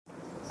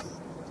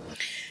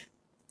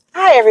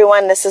Hi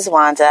everyone, this is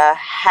Wanda.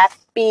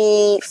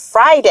 Happy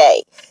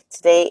Friday.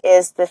 Today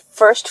is the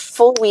first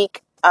full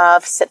week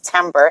of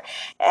September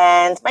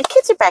and my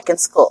kids are back in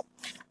school.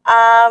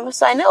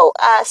 So I know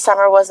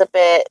summer was a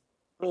bit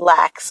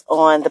lax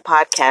on the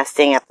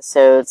podcasting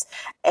episodes,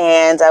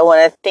 and I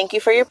want to thank you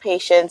for your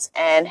patience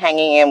and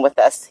hanging in with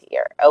us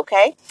here,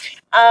 okay?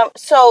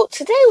 So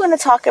today I want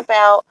to talk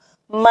about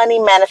money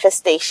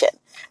manifestation.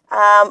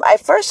 I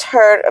first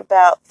heard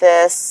about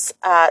this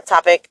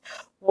topic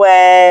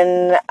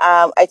when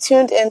I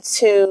tuned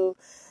into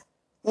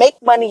Make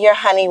Money Your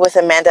Honey with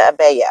Amanda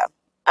Abella.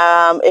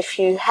 If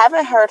you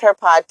haven't heard her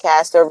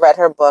podcast or read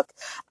her book,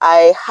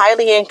 I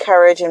highly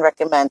encourage and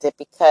recommend it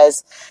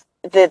because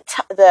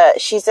Amanda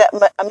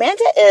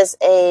is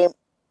a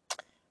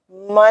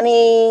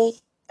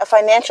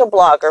financial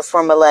blogger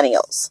for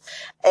millennials,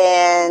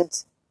 and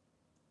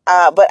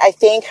but I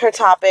think her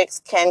topics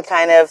can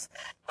kind of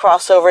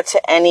cross over to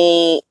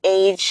any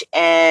age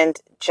and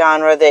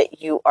genre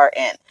that you are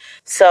in.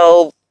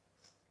 So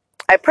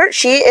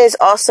she is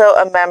also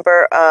a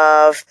member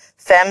of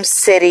Fem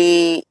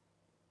City,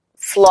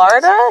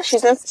 Florida.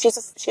 She's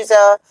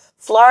a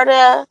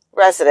Florida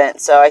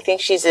resident. So I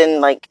think she's in,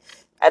 like,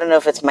 I don't know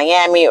if it's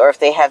Miami or if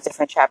they have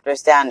different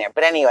chapters down there.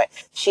 But anyway,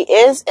 she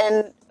is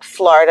in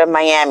Florida,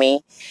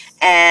 Miami,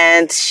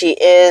 and she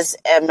is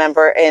a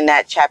member in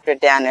that chapter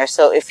down there.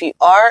 So if you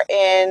are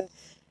in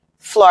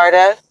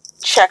Florida,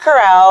 check her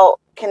out,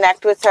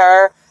 connect with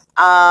her,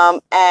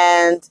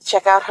 and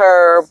check out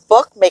her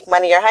book, Make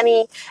Money Your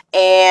Honey,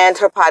 and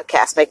her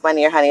podcast, Make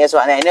Money Your Honey, as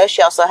well. And I know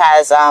she also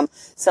has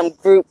some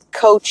group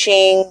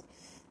coaching,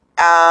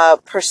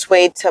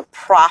 Persuade to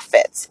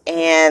Profit,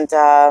 and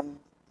I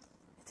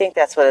think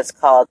that's what it's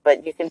called.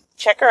 But you can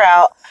check her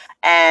out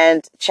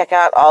and check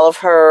out all of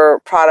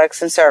her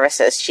products and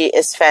services. She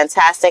is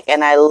fantastic,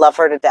 and I love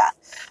her to death.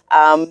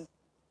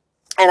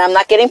 And I'm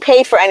not getting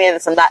paid for any of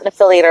this. I'm not an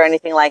affiliate or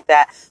anything like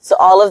that. So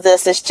all of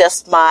this is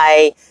just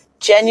my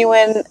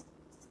genuine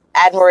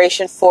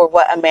admiration for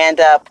what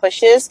Amanda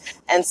pushes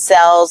and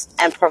sells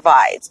and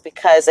provides.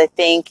 Because I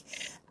think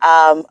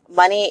our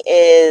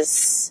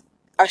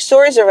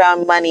stories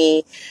around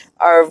money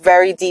are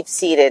very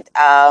deep-seated.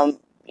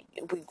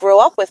 We grow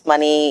up with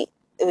money,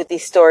 with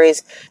these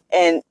stories,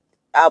 and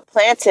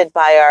planted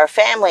by our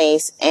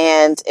families.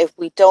 And if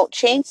we don't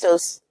change the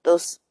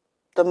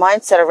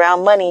mindset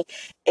around money,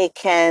 it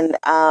can,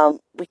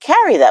 we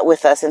carry that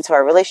with us into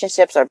our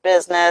relationships, our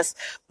business.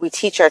 We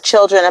teach our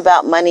children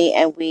about money,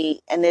 and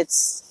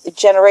it's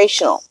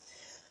generational.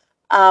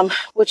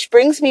 Which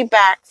brings me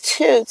back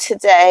to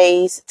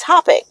today's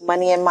topic,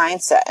 money and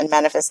mindset and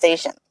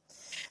manifestation.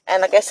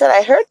 And like I said,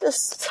 I heard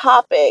this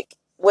topic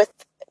with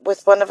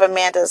one of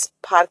Amanda's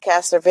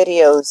podcasts or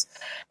videos,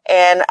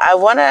 and I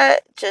want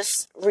to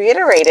just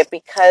reiterate it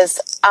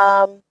because,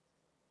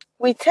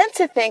 we tend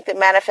to think that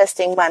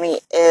manifesting money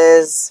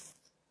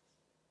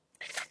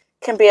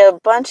can be a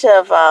bunch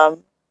of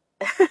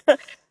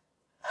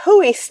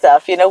hooey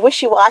stuff,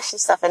 wishy-washy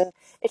stuff. And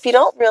if you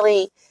don't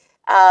really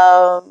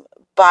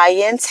buy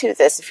into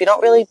this, if you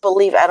don't really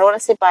believe, I don't want to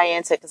say buy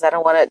into it because I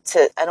don't want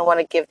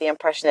to give the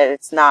impression that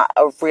it's not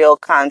a real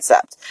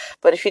concept.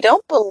 But if you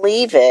don't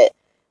believe it,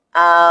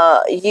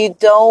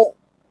 it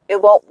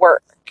won't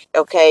work.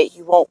 Okay,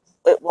 it won't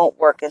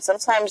work. And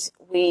sometimes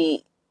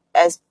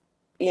as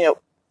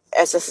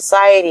as a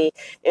society,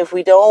 if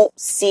we don't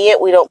see it,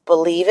 we don't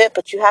believe it,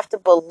 but you have to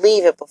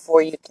believe it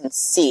before you can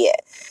see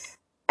it.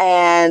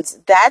 And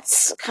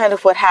that's kind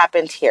of what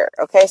happened here.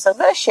 Okay, so I'm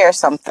going to share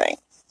something.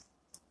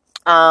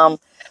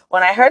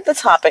 When I heard the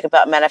topic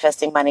about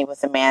manifesting money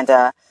with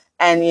Amanda,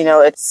 and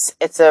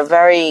it's a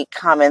very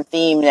common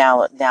theme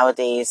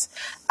nowadays.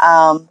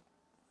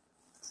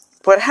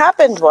 What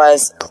happened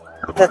was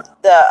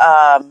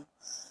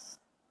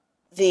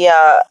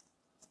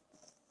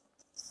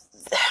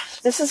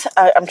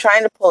I'm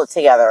trying to pull it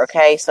together,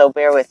 okay? So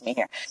bear with me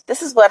here.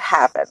 This is what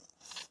happened.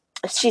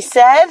 She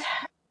said,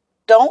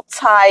 don't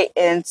tie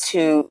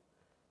into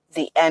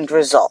the end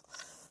result.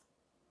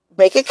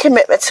 Make a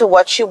commitment to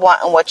what you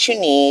want and what you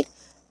need,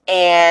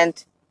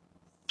 and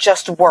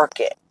just work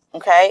it,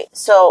 okay?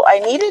 So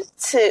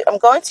I'm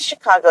going to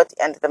Chicago at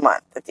the end of the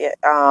month, at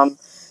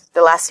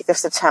the last week of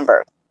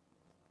September.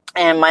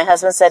 And my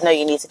husband said, no,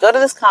 you need to go to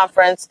this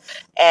conference,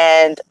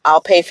 and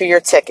I'll pay for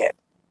your ticket.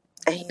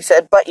 And he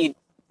said, but you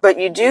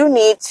do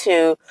need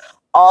to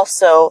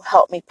also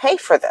help me pay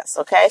for this.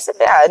 Okay. I said,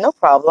 yeah, no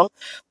problem.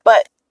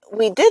 But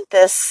we did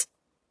this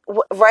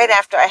right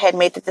after I had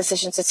made the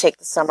decision to take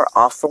the summer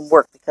off from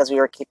work because we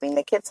were keeping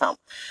the kids home.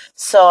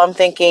 So I'm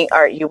thinking,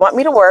 all right, you want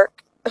me to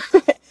work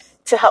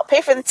to help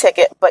pay for the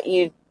ticket, but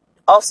we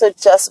also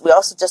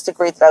just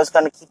agreed that I was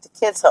going to keep the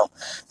kids home.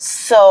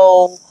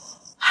 So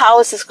how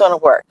is this going to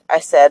work? I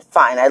said,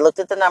 fine. I looked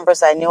at the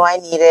numbers. I knew I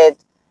needed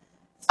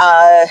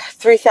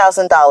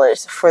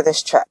 $3,000 for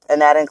this trip,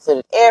 and that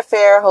included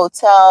airfare,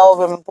 hotel,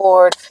 room and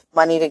board,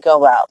 money to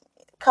go out,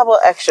 a couple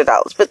extra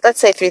dollars, but let's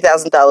say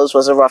 $3,000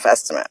 was a rough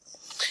estimate.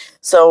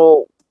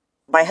 So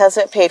my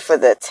husband paid for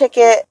the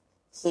ticket.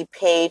 He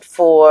paid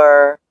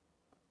for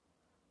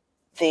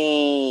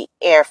the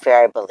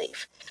airfare, I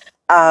believe.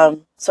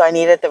 So I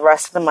needed the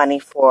rest of the money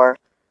for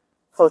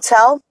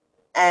hotel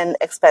and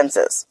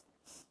expenses.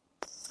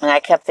 And I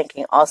kept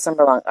thinking all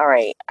summer long, all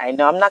right, I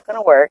know I'm not going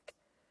to work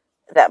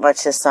that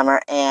much this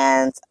summer,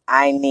 and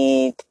I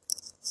need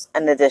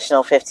an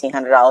additional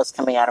 $1,500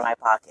 coming out of my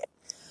pocket.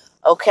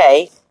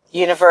 Okay,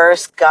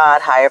 universe,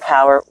 God, higher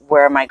power,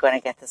 where am I going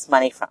to get this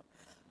money from?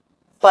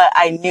 But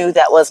I knew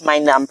that was my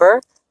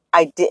number.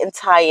 I didn't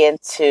tie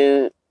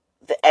into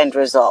the end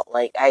result.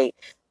 Like I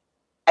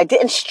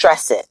didn't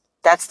stress it.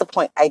 That's the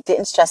point. I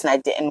didn't stress and I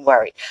didn't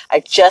worry. I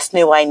just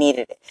knew I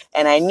needed it.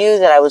 And I knew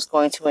that I was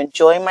going to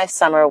enjoy my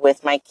summer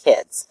with my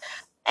kids.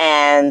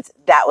 And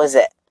that was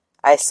it.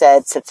 I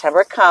said,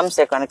 September comes,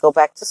 they're going to go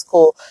back to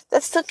school.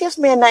 That still gives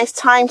me a nice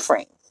time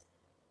frame,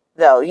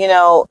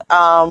 though.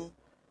 Um,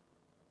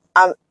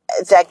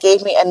 that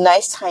gave me a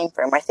nice time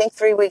frame. I think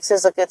 3 weeks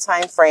is a good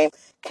time frame,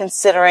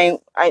 considering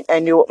I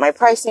knew what my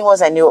pricing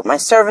was. I knew what my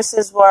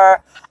services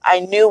were. I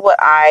knew what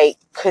I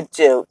could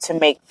do to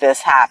make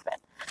this happen.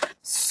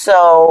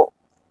 So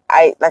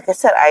like I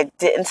said, I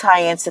didn't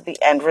tie into the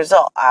end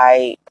result.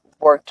 I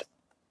worked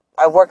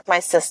my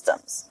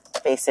systems,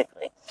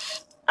 basically.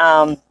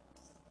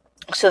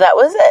 So that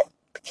was it.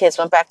 The kids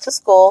went back to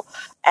school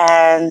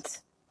and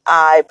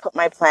I put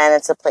my plan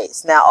into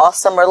place. Now, all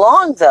summer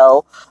long,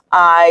 though,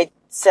 I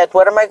said,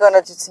 what am I going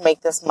to do to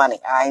make this money?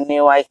 I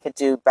knew I could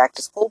do back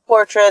to school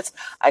portraits.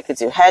 I could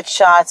do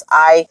headshots.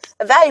 I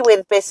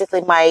evaluated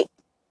basically my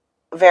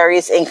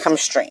various income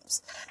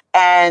streams.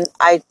 And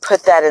I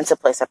put that into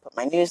place. I put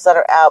my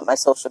newsletter out, my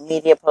social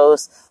media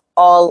posts,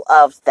 all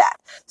of that.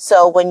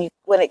 So when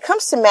it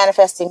comes to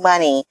manifesting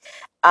money,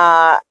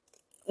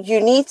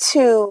 you need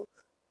to,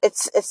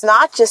 it's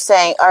not just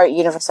saying, all right,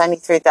 universe, I need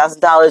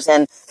 $3,000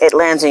 and it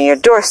lands on your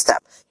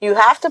doorstep. You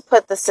have to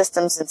put the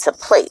systems into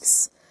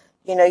place.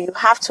 You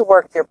have to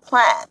work your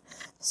plan.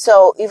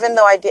 So even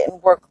though I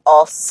didn't work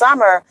all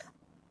summer,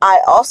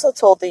 I also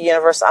told the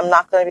universe I'm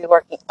not going to be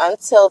working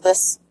until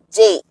this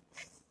date.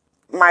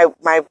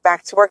 My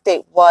back to work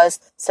date was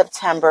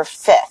September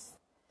 5th.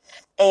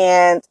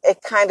 And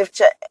it kind of,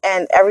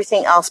 and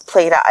everything else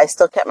played out. I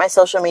still kept my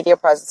social media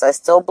presence. I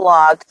still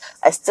blogged.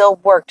 I still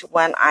worked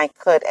when I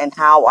could and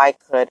how I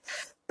could,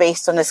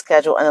 based on the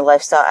schedule and the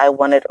lifestyle I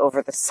wanted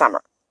over the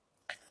summer.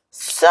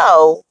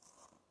 So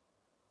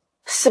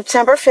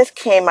September 5th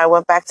came. I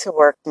went back to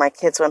work. My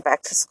kids went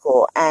back to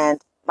school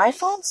and my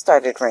phone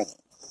started ringing.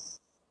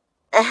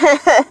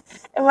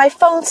 And my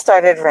phone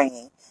started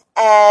ringing.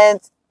 And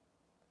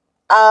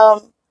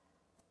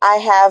I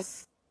have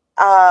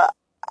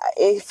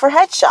for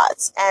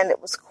headshots, and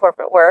it was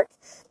corporate work,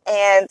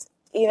 and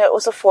it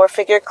was a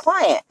 4-figure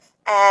client,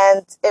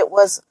 and it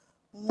was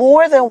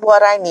more than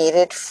what I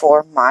needed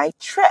for my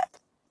trip.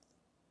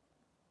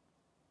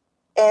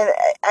 And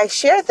I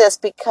share this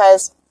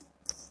because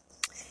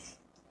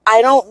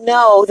I don't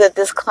know that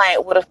this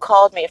client would have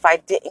called me if I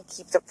didn't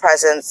keep the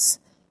presence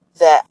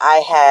that I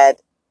had.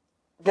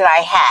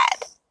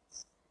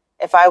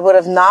 If I would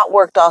have not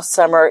worked all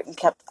summer and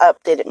kept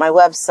updated my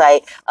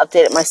website,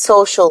 updated my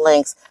social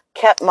links,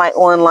 kept my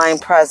online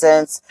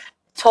presence,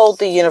 told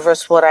the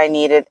universe what I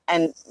needed,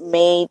 and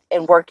made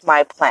and worked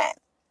my plan.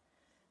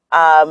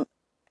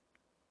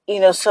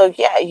 So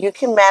yeah, you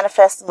can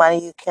manifest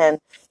money. You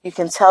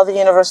can tell the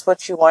universe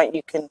what you want.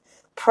 You can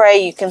pray.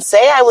 You can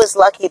say, I was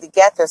lucky to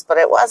get this, but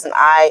it wasn't.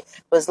 I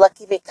was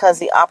lucky because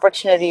the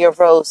opportunity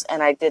arose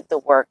and I did the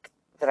work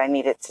that I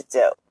needed to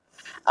do.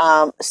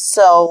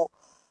 So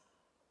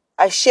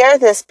I share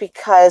this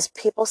because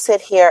people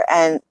sit here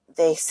and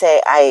they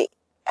say, I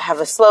have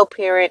a slow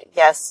period.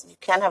 Yes, you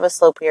can have a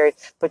slow period,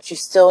 but you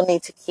still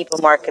need to keep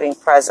a marketing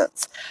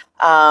presence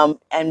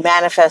and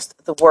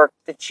manifest the work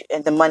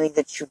and the money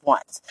that you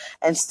want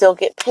and still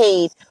get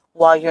paid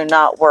while you're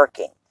not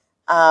working.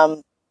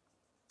 I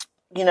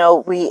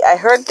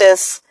heard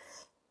this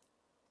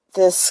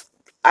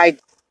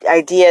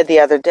idea the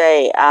other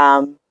day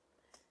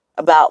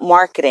about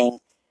marketing,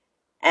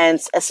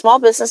 and as small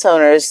business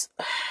owners,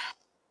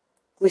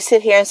 we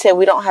sit here and say,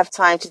 we don't have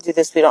time to do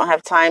this. We don't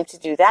have time to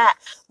do that.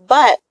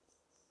 But,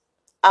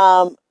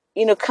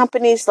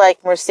 companies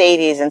like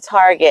Mercedes and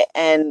Target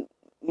and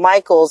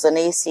Michaels and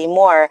AC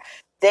Moore,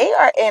 they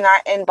are in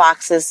our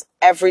inboxes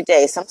every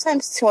day,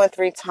 sometimes 2 and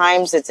 3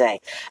 times a day.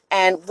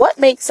 And what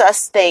makes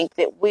us think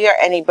that we are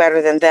any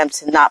better than them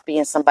to not be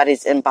in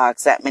somebody's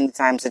inbox that many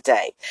times a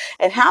day?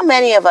 And how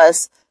many of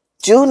us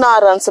do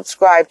not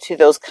unsubscribe to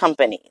those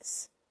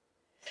companies?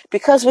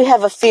 Because we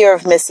have a fear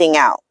of missing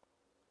out.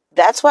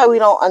 That's why we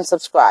don't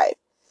unsubscribe.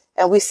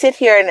 And we sit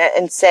here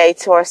and say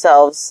to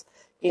ourselves,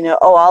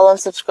 I'll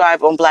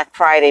unsubscribe on Black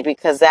Friday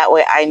because that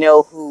way I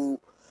know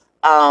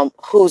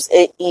who's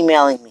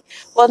emailing me.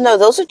 Well, no,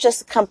 those are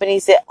just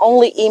companies that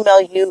only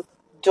email you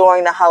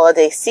during the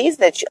holiday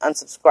season that you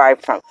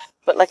unsubscribe from.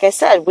 But like I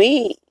said,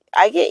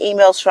 I get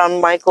emails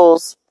from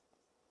Michael's,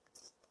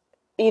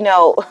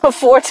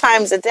 4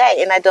 times a day,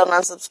 and I don't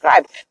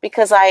unsubscribe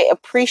because I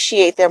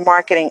appreciate their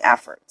marketing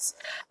efforts.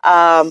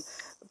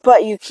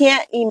 But you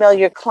can't email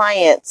your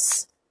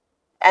clients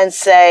and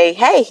say,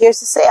 hey, here's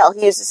the sale,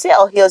 here's the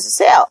sale, here's the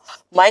sale.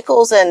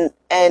 Michael's and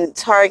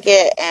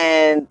Target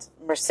and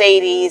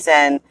Mercedes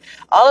and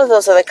all of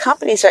those other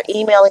companies are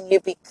emailing you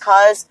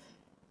because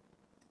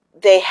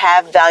they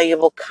have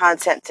valuable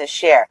content to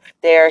share.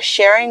 They are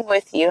sharing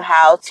with you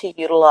how to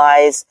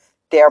utilize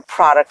their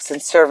products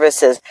and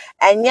services.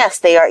 And yes,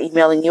 they are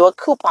emailing you a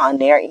coupon.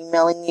 They are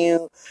emailing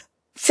you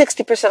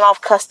 60%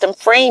 off custom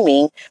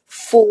framing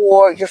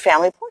for your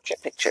family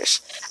portrait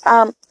pictures.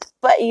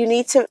 But you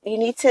need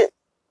to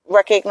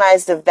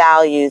recognize the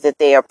value that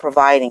they are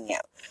providing you.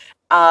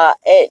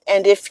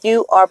 And if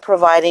you are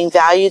providing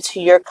value to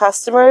your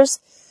customers,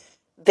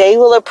 they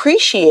will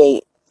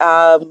appreciate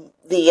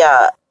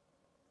the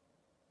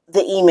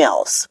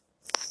emails.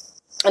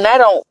 And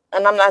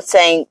I'm not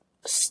saying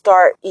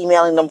start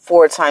emailing them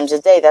 4 times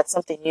a day. That's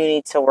something you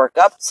need to work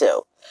up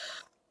to.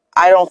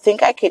 I don't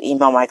think I could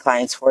email my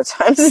clients 4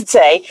 times a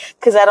day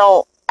because I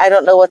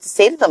don't know what to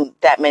say to them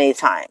that many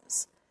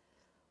times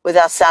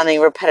without sounding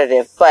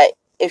repetitive. But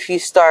if you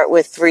start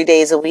with 3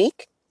 days a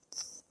week,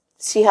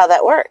 see how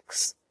that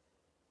works.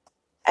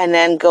 And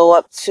then go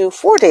up to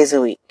 4 days a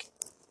week.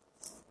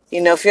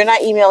 If you're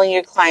not emailing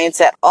your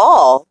clients at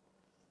all,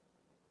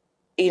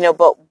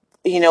 but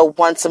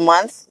once a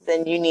month,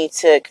 then you need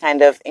to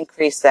kind of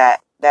increase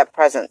that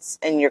presence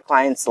in your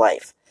client's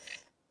life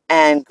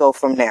and go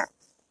from there.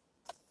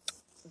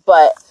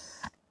 But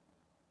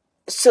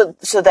so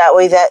that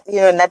way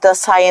and that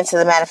does tie into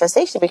the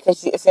manifestation,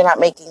 because if you're not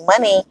making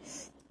money,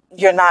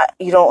 you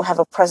don't have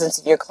a presence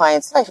in your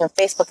client's life, and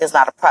Facebook is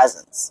not a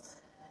presence.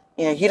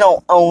 You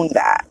don't own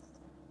that.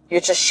 You're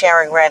just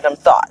sharing random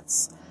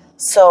thoughts.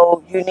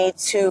 So you need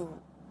to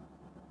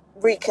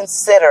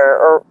reconsider,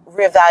 or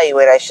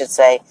reevaluate, I should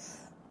say,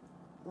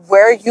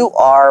 where you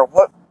are,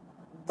 what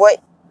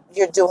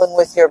you're doing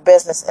with your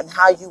business, and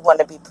how you want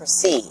to be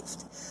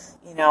perceived.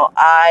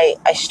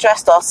 I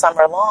stressed all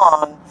summer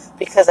long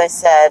because I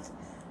said,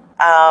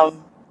 I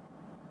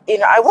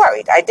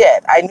worried. I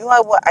did. I knew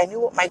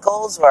what my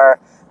goals were,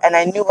 and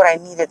I knew what I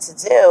needed to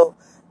do.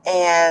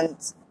 And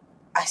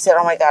I said,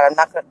 oh my God,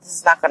 this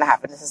is not going to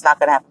happen. This is not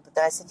going to happen. But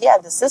then I said, yeah,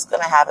 this is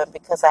going to happen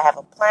because I have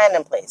a plan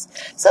in place.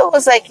 So it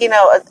was like,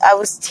 I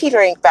was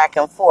teetering back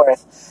and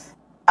forth.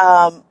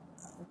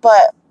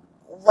 But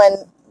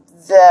when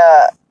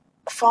the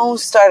phone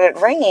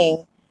started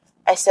ringing,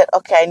 I said,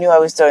 okay, I knew I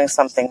was doing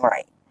something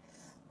right.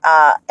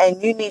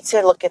 And you need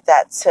to look at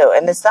that too.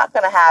 And it's not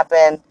going to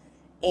happen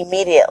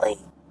immediately.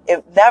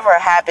 It never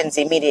happens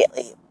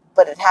immediately,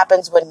 but it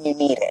happens when you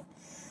need it.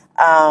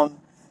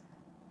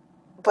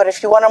 But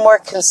if you want a more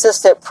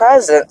consistent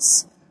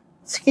presence,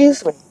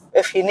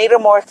 if you need a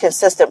more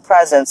consistent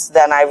presence,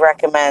 then I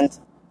recommend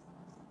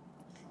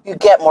you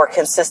get more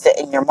consistent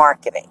in your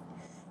marketing.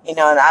 And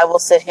I will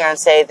sit here and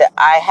say that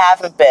I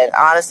haven't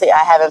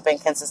been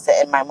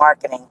consistent in my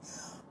marketing,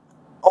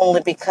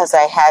 only because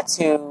I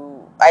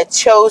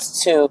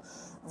chose to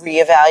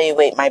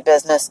reevaluate my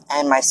business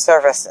and my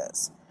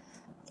services.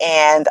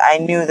 And I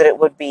knew that it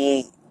would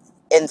be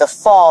in the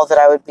fall that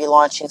I would be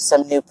launching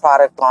some new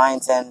product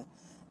lines and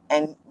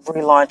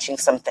relaunching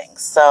some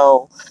things.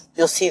 So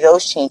you'll see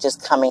those changes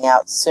coming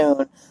out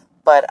soon.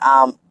 But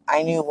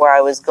I knew where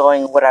I was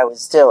going and what I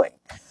was doing.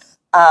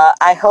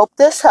 I hope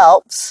this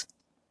helps.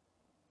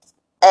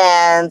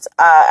 And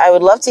I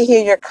would love to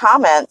hear your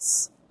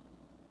comments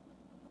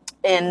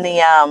in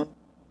the,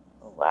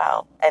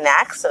 wow, an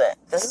accident.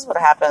 This is what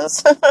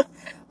happens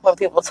when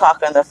people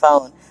talk on the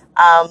phone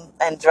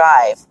and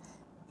drive.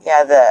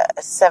 Yeah, the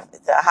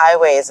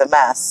highway is a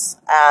mess.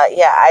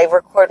 I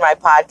record my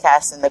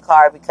podcast in the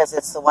car because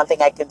it's the one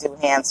thing I can do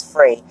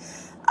hands-free.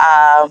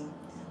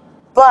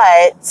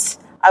 But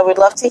I would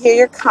love to hear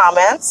your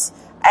comments,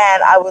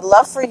 and I would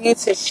love for you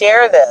to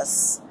share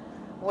this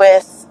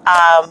with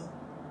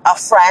a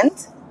friend,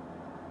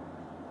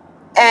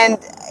 and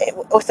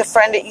with a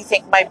friend that you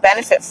think might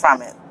benefit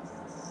from it.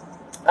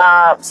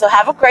 So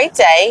have a great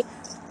day,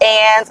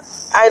 and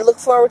I look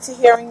forward to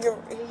hearing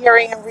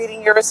and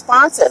reading your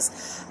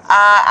responses.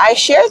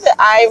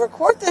 I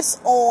record this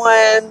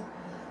on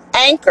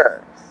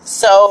Anchor.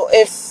 So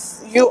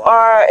if you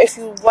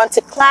want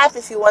to clap,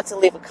 if you want to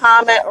leave a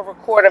comment or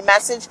record a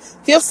message,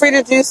 feel free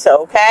to do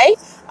so. Okay.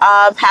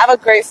 Have a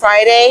great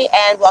Friday,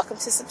 and welcome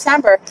to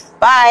September.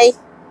 Bye.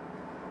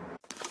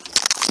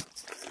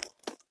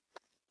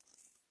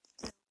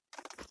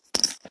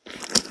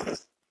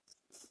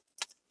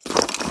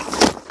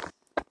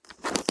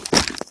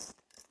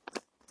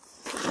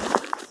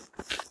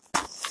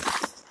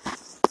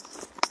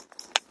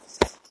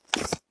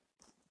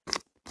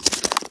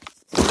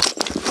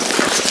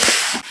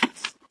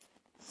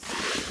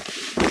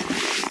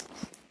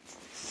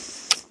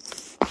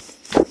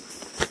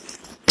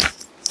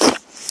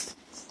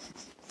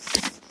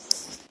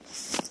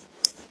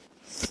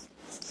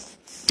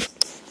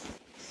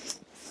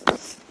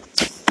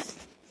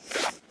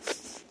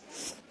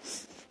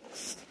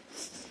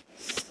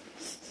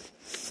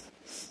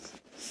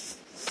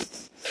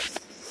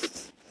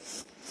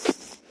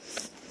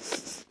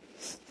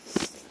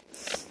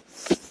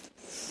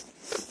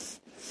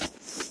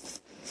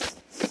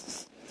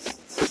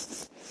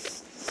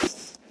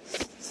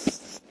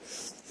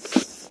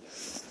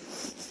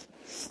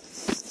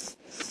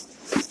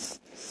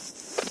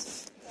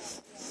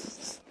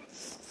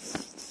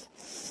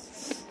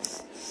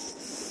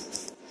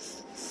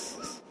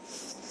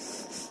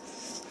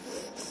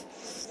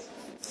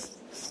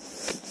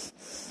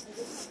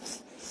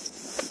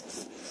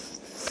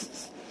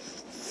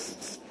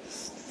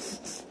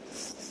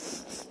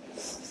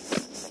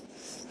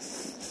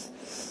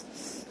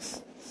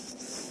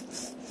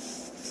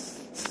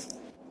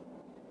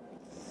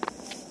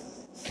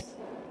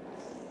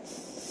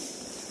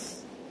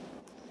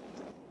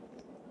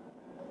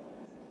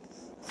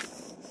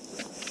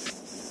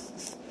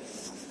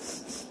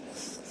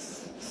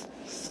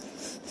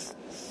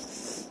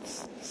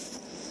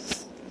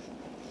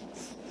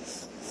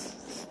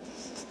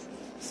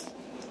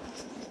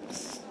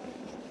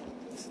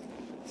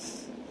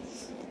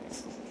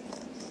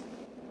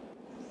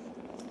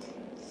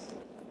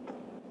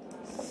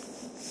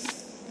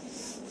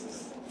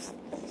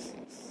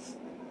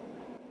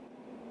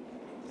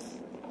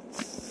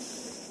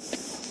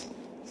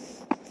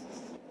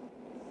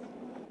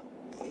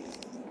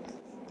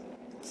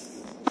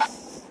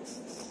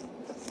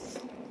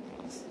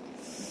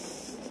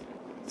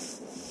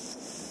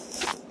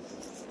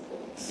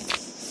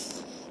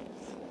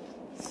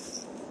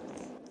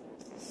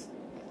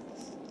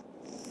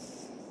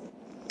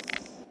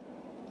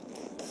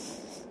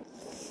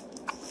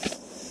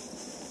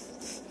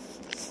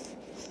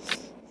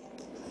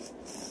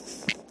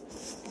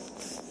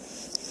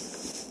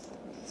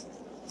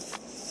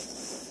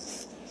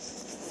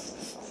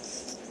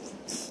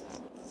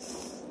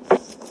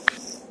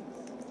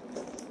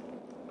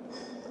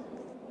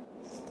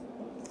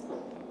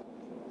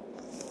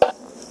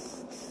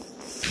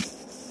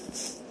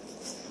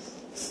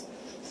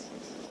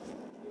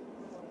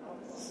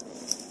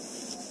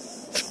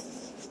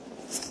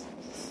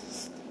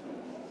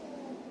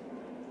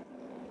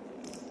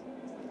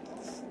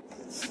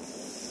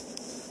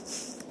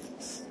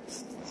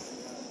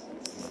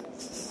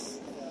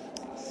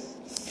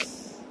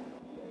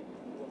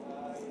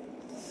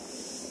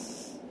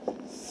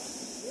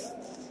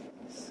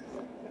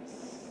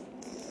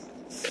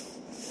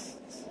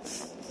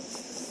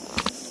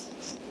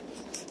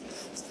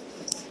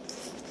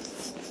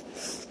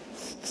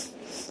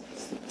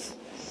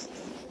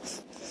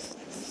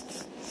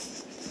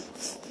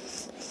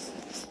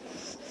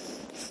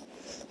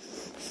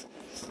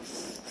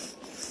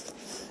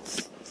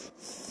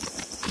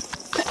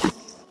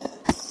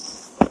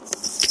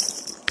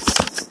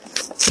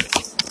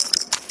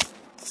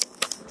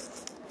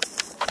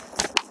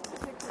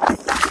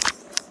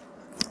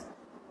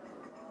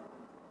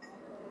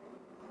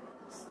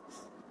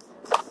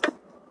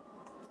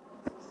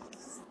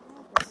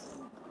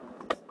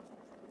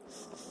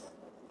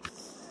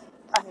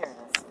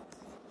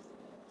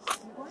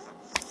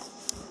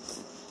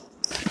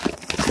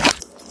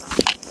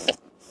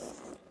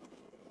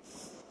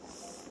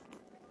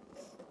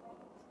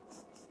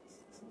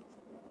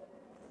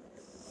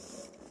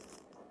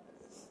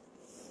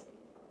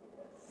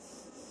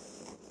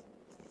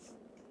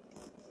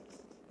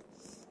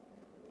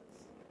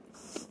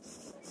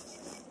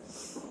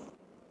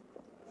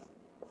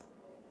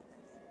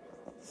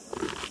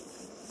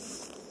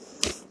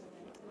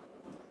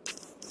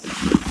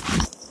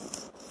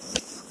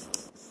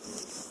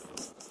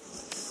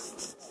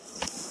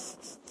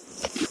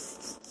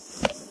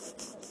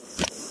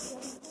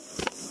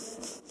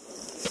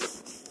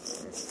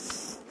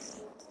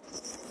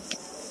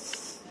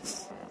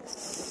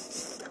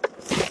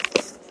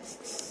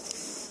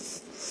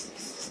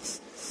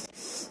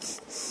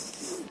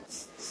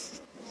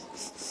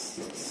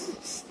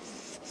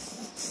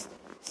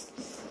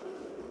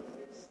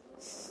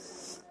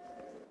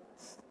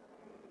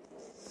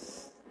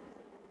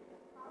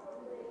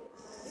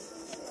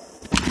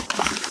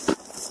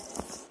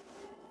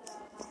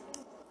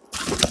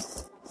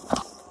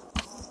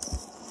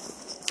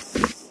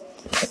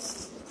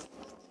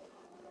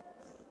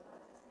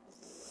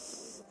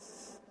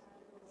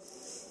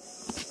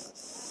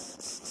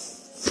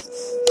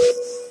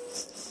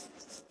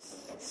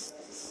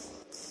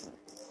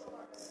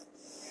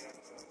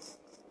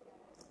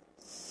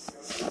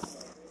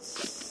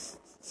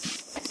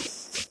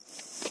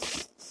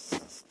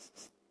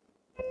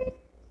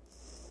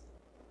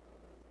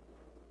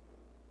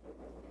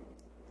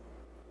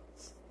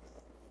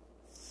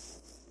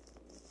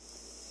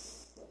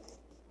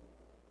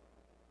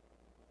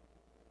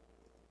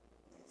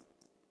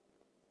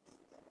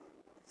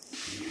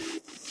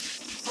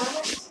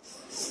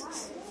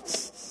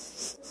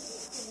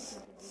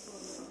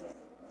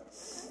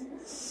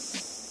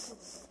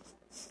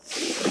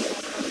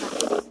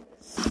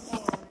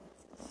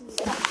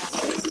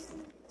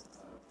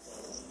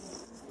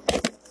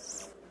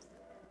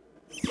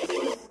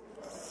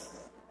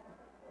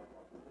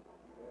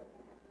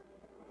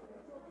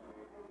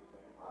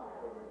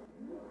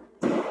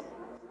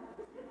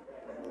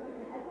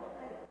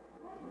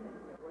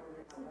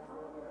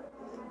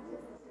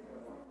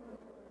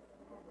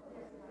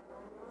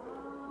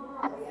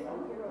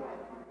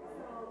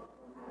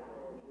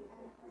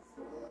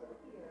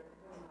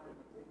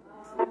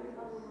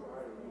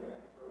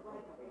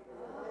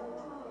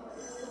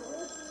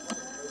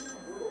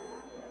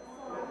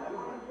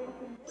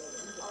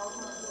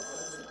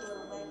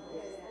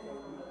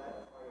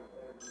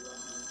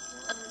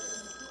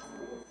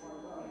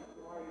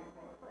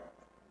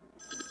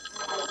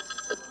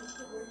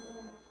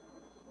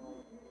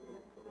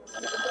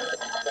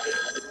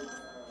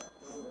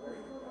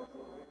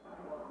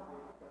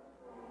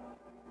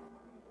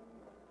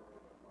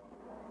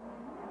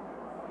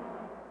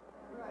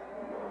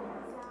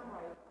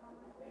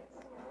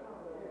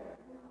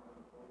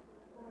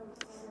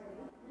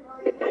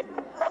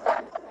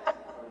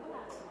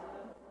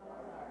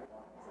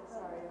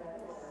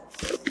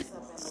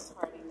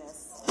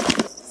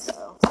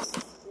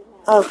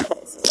 Okay.